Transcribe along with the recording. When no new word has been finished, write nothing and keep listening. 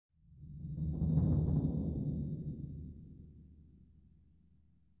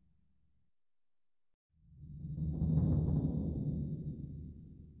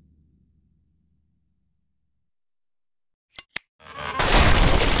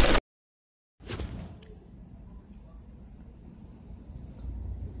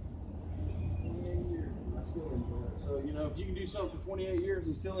do something for 28 years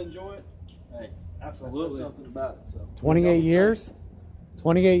and still enjoy it, hey, absolutely something about it. So 28 years?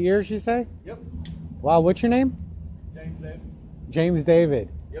 28 years, you say? Yep. Wow, what's your name? James David. James David.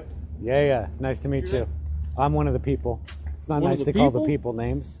 Yep. Yeah. Nice to meet you. I'm one of the people. It's not nice to call the people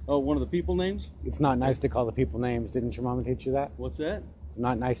names. Oh, one of the people names? It's not nice to call the people names. Didn't your mama teach you that? What's that? It's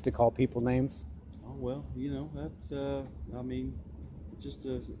not nice to call people names. Oh, well, you know, that's, I mean, just...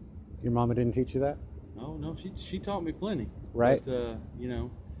 Your mama didn't teach you that? No, she taught me plenty. Right. But, you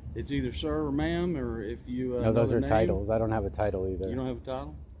know, it's either sir or ma'am, or if you no, those know are the name. titles. I don't have a title either. You don't have a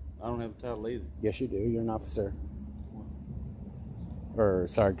title? I don't have a title either. Yes, you do. You're an officer. Or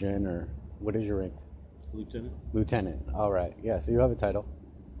sergeant, or what is your rank? Lieutenant. Lieutenant. All right. Yeah, so you have a title.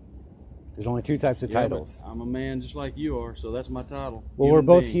 There's only two types of titles. I'm a man just like you are, so that's my title. Well, we're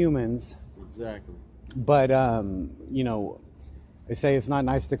both humans. Exactly. But, you know, they say it's not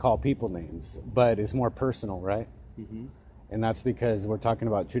nice to call people names, but it's more personal, right? Mm-hmm. And that's because we're talking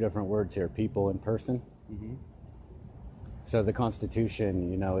about two different words here, people and person. Mm-hmm. So the Constitution,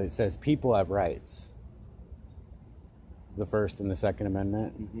 you know, it says people have rights. The First and the Second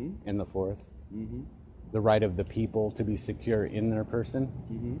Amendment, mm-hmm. and the Fourth. Mm-hmm. The right of the people to be secure in their person.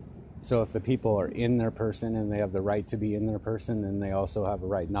 Mm-hmm. So if the people are in their person and they have the right to be in their person, then they also have a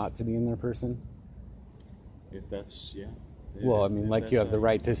right not to be in their person. If that's, yeah. Well, I mean, like you have the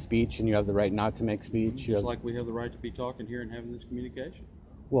right to speech and you have the right not to make speech. Just like we have the right to be talking here and having this communication.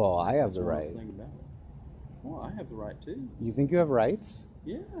 Well, I have the right. About it. Well, I have the right too. You think you have rights?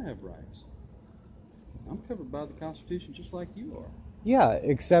 Yeah, I have rights. I'm covered by the Constitution just like you are. Yeah,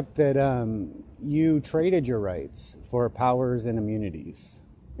 except that you traded your rights for powers and immunities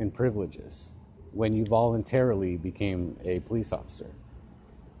and privileges when you voluntarily became a police officer.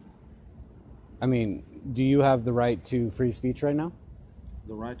 I mean, do you have the right to free speech right now?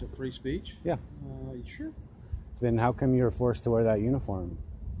 The right to free speech? Yeah. Sure. Then how come you're forced to wear that uniform?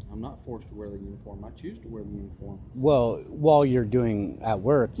 I'm not forced to wear the uniform. I choose to wear the uniform. Well, while you're doing at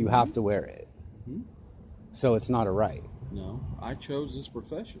work, you have to wear it. Mm-hmm. So it's not a right. No, I chose this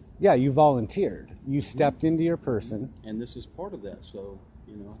profession. Yeah, you volunteered. You stepped into your person. And this is part of that, so,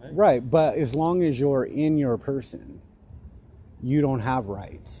 you know, hey. Right, but as long as you're in your person, you don't have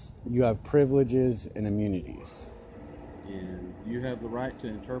rights. You have privileges and immunities. And you have the right to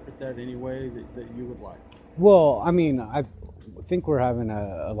interpret that any way that you would like. Well, I mean, I think we're having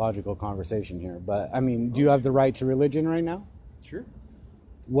a logical conversation here, but, I mean, do you have the right to religion right now? Sure.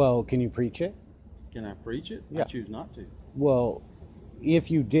 Well, can you preach it? Can I preach it? Yeah. I choose not to. Well, if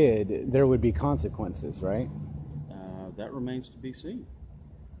you did, there would be consequences, right? That remains to be seen.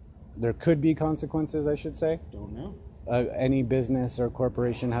 There could be consequences, I should say. Don't know. Any business or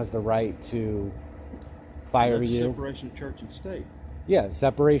corporation has the right to fire you. Separation of church and state. Yeah,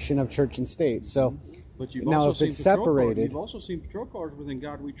 separation of church and state. So but you've now also if it's seen separated, you've also seen patrol cars within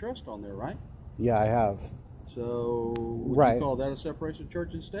God We Trust on there, right? Yeah, I have. So would you call that a separation of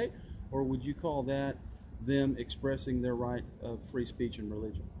church and state, or would you call that them expressing their right of free speech and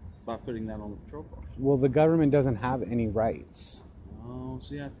religion by putting that on the patrol cars? Well, the government doesn't have any rights. Oh,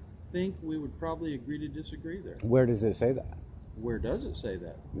 see, I think we would probably agree to disagree there. Where does it say that? Where does it say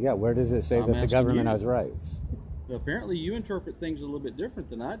that? Yeah, where does it say that the government has rights? Well, apparently you interpret things a little bit different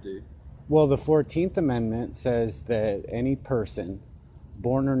than I do. Well, the 14th Amendment says that any person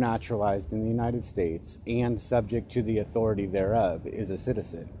born or naturalized in the United States and subject to the authority thereof is a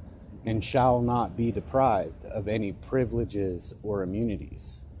citizen and shall not be deprived of any privileges or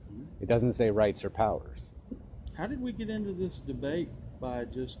immunities. It doesn't say rights or powers. How did we get into this debate by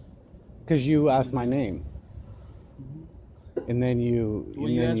just... Because you asked my name. And then you... Well,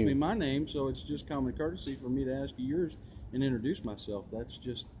 you asked me my name, so it's just common courtesy for me to ask you yours and introduce myself. That's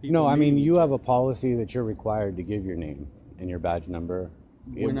just... No, I mean, you have a policy that you're required to give your name and your badge number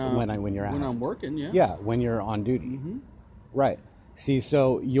when you're asked. When I'm working, yeah. Yeah, when you're on duty. Mm-hmm. Right. See,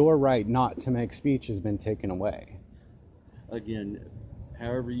 so your right not to make speech has been taken away. Again,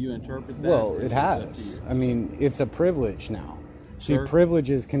 however you interpret that. Well, it has. I mean, it's a privilege now. Sir, see,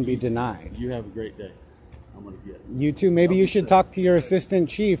 privileges can be denied. You have a great day. I'm going to get it. You too. Maybe you should talk to your assistant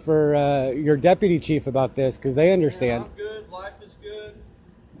chief or your deputy chief about this because they understand. Yeah, I'm good. Life is good.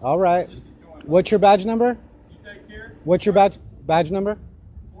 All right. What's your badge number? You take care. What's your badge number?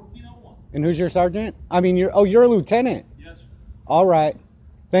 1401. And who's your sergeant? I mean, you're a lieutenant. Yes. All right.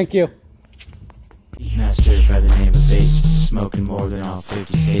 Thank you. Master by the name of Bates, smoking more than all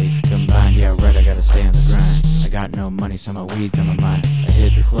 50 states combined. Yeah, right, I gotta stay on the grind. I got no money, so my weed's on my mind. I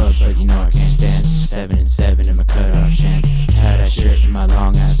hit the club, but you know I can't dance. 7 and 7 in my cutoff chance. Tie that shirt and my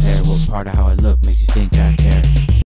long ass hair. What part of how I look